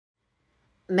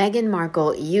Meghan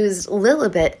Markle used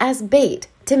Lilibet as bait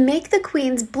to make the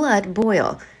Queen's blood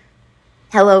boil.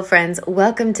 Hello, friends.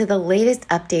 Welcome to the latest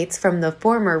updates from the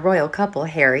former royal couple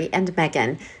Harry and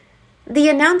Meghan. The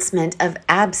announcement of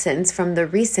absence from the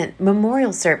recent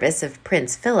memorial service of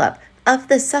Prince Philip of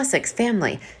the Sussex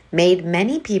family made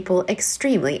many people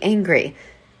extremely angry.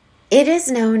 It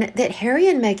is known that Harry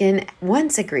and Meghan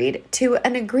once agreed to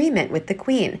an agreement with the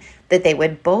Queen that they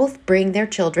would both bring their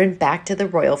children back to the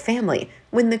royal family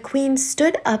when the Queen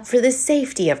stood up for the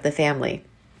safety of the family.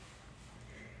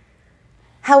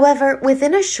 However,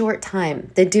 within a short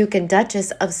time, the Duke and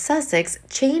Duchess of Sussex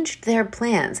changed their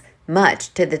plans,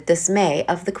 much to the dismay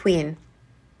of the Queen.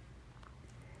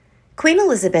 Queen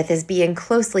Elizabeth is being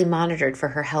closely monitored for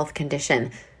her health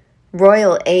condition.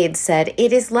 Royal aides said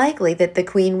it is likely that the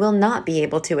Queen will not be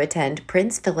able to attend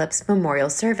Prince Philip's memorial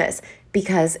service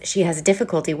because she has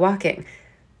difficulty walking.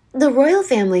 The royal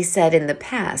family said in the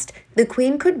past the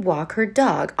Queen could walk her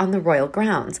dog on the royal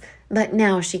grounds, but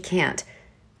now she can't.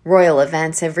 Royal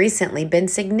events have recently been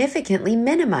significantly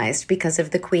minimized because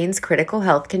of the Queen's critical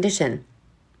health condition.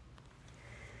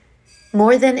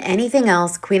 More than anything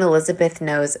else, Queen Elizabeth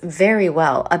knows very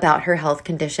well about her health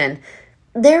condition.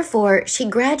 Therefore, she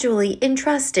gradually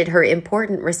entrusted her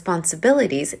important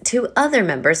responsibilities to other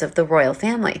members of the royal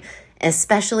family,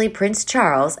 especially Prince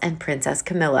Charles and Princess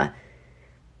Camilla.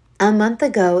 A month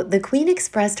ago, the Queen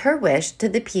expressed her wish to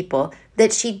the people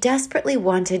that she desperately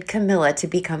wanted Camilla to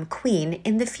become queen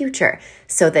in the future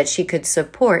so that she could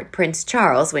support Prince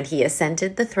Charles when he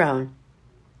ascended the throne.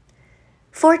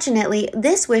 Fortunately,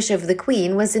 this wish of the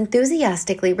Queen was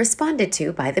enthusiastically responded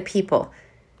to by the people.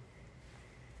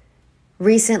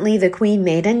 Recently, the Queen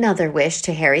made another wish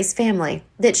to Harry's family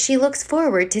that she looks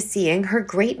forward to seeing her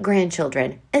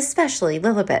great-grandchildren, especially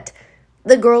Lilibet.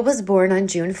 The girl was born on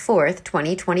June 4,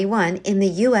 2021, in the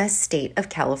U.S. state of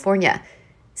California.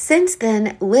 Since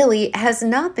then, Lily has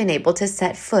not been able to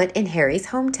set foot in Harry's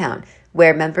hometown,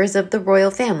 where members of the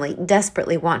royal family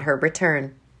desperately want her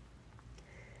return.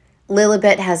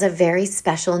 Lilibet has a very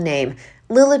special name,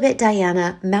 Lilibet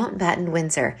Diana Mountbatten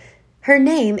Windsor. Her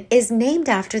name is named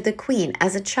after the Queen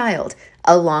as a child,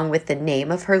 along with the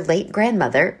name of her late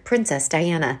grandmother, Princess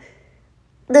Diana.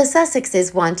 The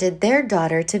Sussexes wanted their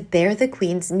daughter to bear the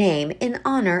Queen's name in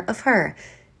honor of her.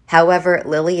 However,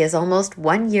 Lily is almost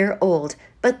 1 year old,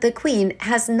 but the Queen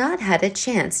has not had a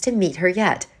chance to meet her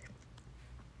yet.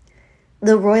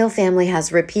 The royal family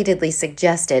has repeatedly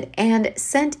suggested and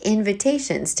sent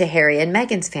invitations to Harry and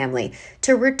Meghan's family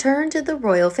to return to the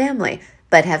royal family,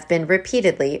 but have been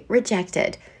repeatedly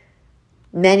rejected.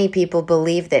 Many people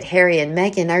believe that Harry and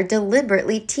Meghan are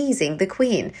deliberately teasing the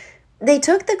Queen. They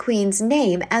took the Queen's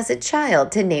name as a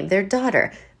child to name their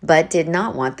daughter, but did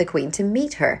not want the Queen to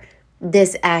meet her.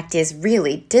 This act is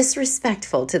really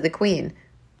disrespectful to the Queen.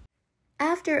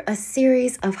 After a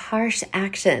series of harsh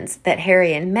actions that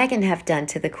Harry and Meghan have done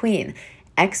to the Queen,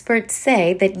 experts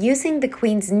say that using the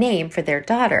Queen's name for their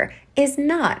daughter is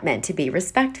not meant to be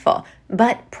respectful,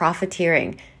 but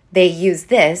profiteering. They use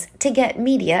this to get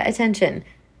media attention.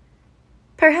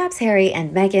 Perhaps Harry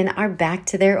and Meghan are back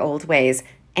to their old ways,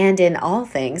 and in all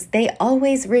things, they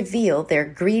always reveal their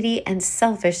greedy and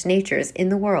selfish natures in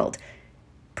the world.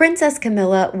 Princess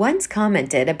Camilla once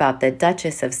commented about the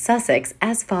Duchess of Sussex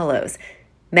as follows: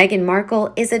 "Meghan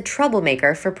Markle is a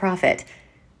troublemaker for profit."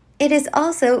 It is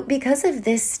also because of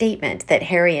this statement that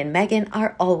Harry and Meghan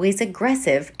are always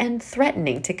aggressive and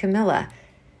threatening to Camilla.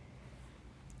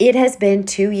 It has been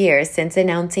 2 years since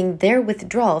announcing their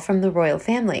withdrawal from the royal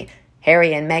family.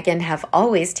 Harry and Meghan have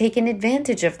always taken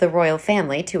advantage of the royal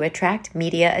family to attract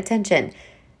media attention.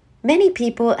 Many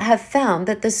people have found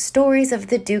that the stories of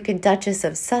the Duke and Duchess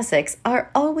of Sussex are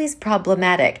always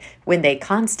problematic when they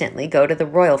constantly go to the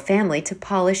royal family to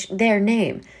polish their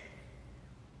name.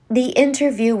 The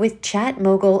interview with chat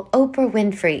mogul Oprah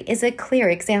Winfrey is a clear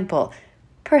example.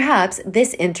 Perhaps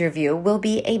this interview will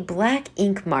be a black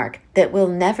ink mark that will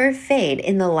never fade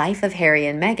in the life of Harry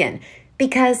and Meghan,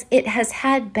 because it has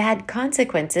had bad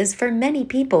consequences for many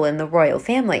people in the royal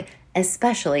family,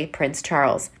 especially Prince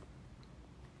Charles.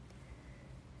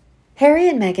 Harry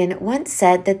and Meghan once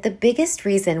said that the biggest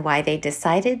reason why they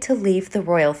decided to leave the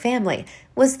royal family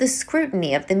was the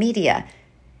scrutiny of the media.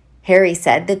 Harry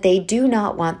said that they do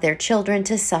not want their children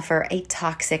to suffer a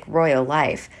toxic royal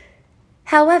life.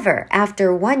 However,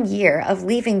 after 1 year of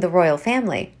leaving the royal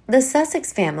family, the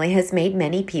Sussex family has made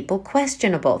many people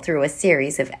questionable through a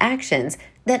series of actions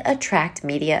that attract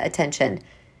media attention.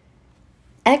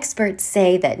 Experts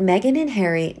say that Meghan and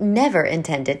Harry never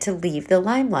intended to leave the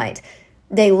limelight.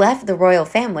 They left the royal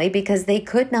family because they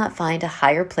could not find a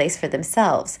higher place for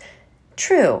themselves.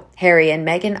 True, Harry and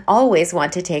Meghan always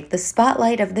want to take the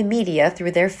spotlight of the media through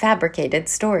their fabricated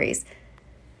stories.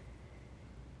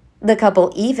 The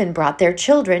couple even brought their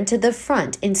children to the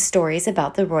front in stories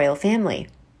about the royal family.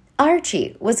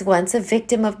 Archie was once a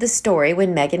victim of the story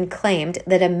when Meghan claimed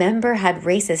that a member had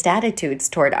racist attitudes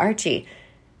toward Archie.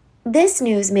 This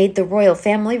news made the royal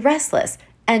family restless,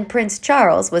 and Prince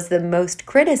Charles was the most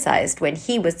criticized when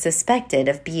he was suspected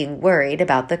of being worried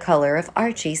about the color of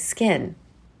Archie's skin.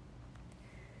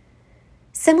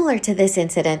 Similar to this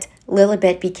incident,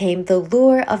 Lilibet became the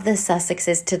lure of the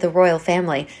Sussexes to the royal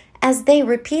family, as they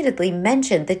repeatedly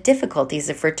mentioned the difficulties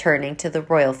of returning to the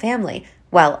royal family,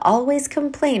 while always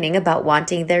complaining about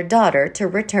wanting their daughter to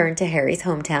return to Harry's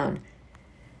hometown.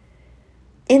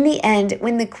 In the end,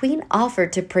 when the Queen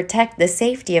offered to protect the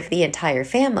safety of the entire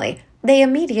family, they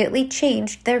immediately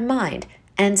changed their mind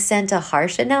and sent a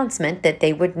harsh announcement that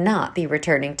they would not be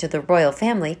returning to the royal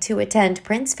family to attend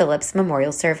Prince Philip's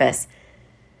memorial service.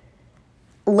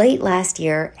 Late last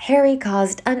year, Harry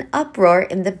caused an uproar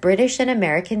in the British and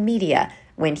American media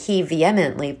when he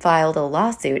vehemently filed a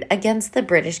lawsuit against the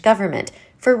British government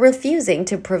for refusing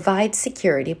to provide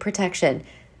security protection.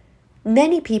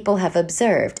 Many people have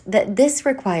observed that this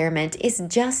requirement is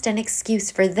just an excuse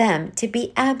for them to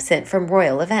be absent from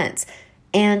royal events,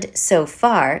 and so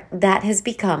far, that has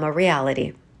become a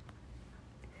reality.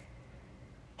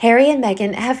 Harry and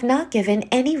Meghan have not given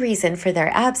any reason for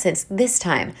their absence this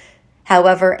time.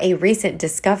 However, a recent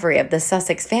discovery of the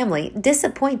Sussex family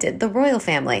disappointed the royal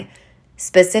family.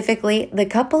 Specifically, the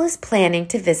couple is planning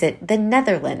to visit the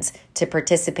Netherlands to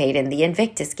participate in the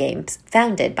Invictus Games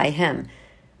founded by him.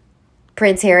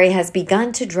 Prince Harry has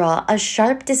begun to draw a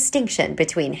sharp distinction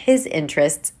between his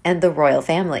interests and the royal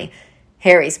family.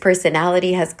 Harry's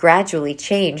personality has gradually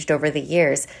changed over the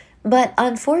years, but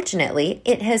unfortunately,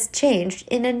 it has changed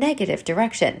in a negative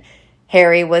direction.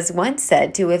 Harry was once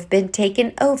said to have been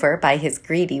taken over by his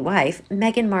greedy wife,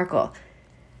 Meghan Markle.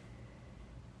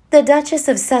 The Duchess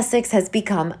of Sussex has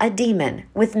become a demon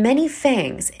with many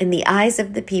fangs in the eyes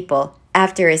of the people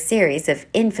after a series of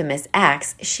infamous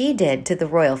acts she did to the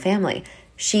royal family.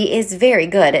 She is very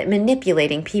good at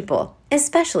manipulating people,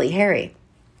 especially Harry.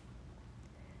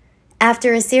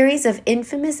 After a series of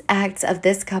infamous acts of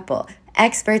this couple,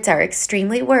 experts are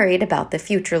extremely worried about the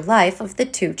future life of the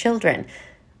two children.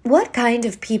 What kind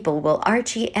of people will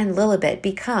Archie and Lilibet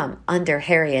become under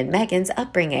Harry and Meghan's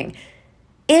upbringing?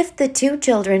 If the two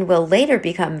children will later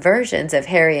become versions of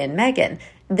Harry and Meghan,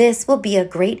 this will be a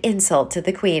great insult to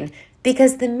the Queen,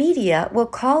 because the media will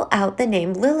call out the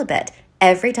name Lilibet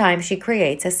every time she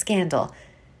creates a scandal.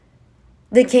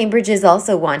 The Cambridges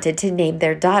also wanted to name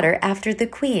their daughter after the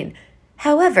Queen.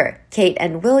 However, Kate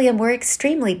and William were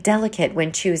extremely delicate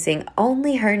when choosing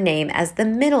only her name as the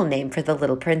middle name for the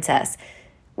little princess.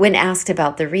 When asked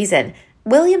about the reason,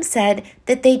 William said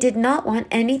that they did not want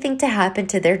anything to happen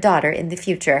to their daughter in the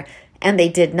future, and they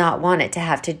did not want it to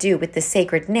have to do with the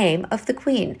sacred name of the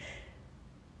Queen.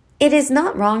 It is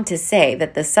not wrong to say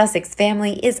that the Sussex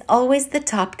family is always the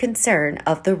top concern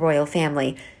of the royal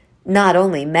family. Not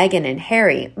only Meghan and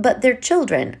Harry, but their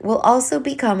children will also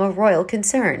become a royal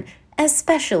concern,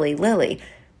 especially Lily.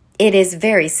 It is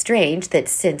very strange that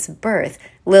since birth,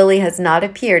 Lily has not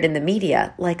appeared in the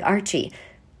media like Archie.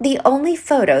 The only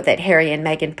photo that Harry and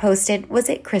Meghan posted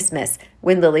was at Christmas,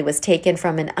 when Lily was taken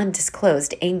from an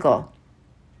undisclosed angle.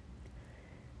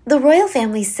 The royal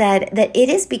family said that it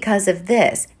is because of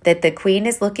this that the Queen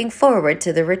is looking forward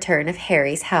to the return of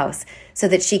Harry's house, so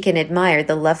that she can admire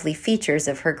the lovely features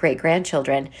of her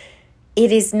great-grandchildren.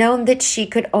 It is known that she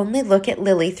could only look at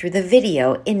Lily through the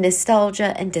video in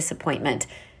nostalgia and disappointment.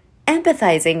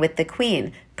 Empathizing with the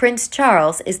Queen, Prince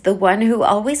Charles is the one who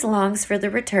always longs for the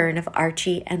return of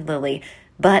Archie and Lily,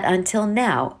 but until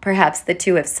now, perhaps the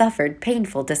two have suffered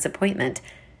painful disappointment.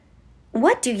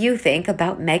 What do you think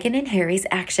about Meghan and Harry's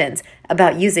actions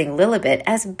about using Lilibet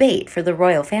as bait for the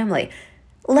royal family?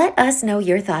 Let us know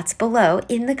your thoughts below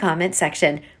in the comment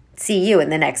section. See you in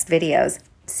the next videos.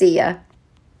 See ya.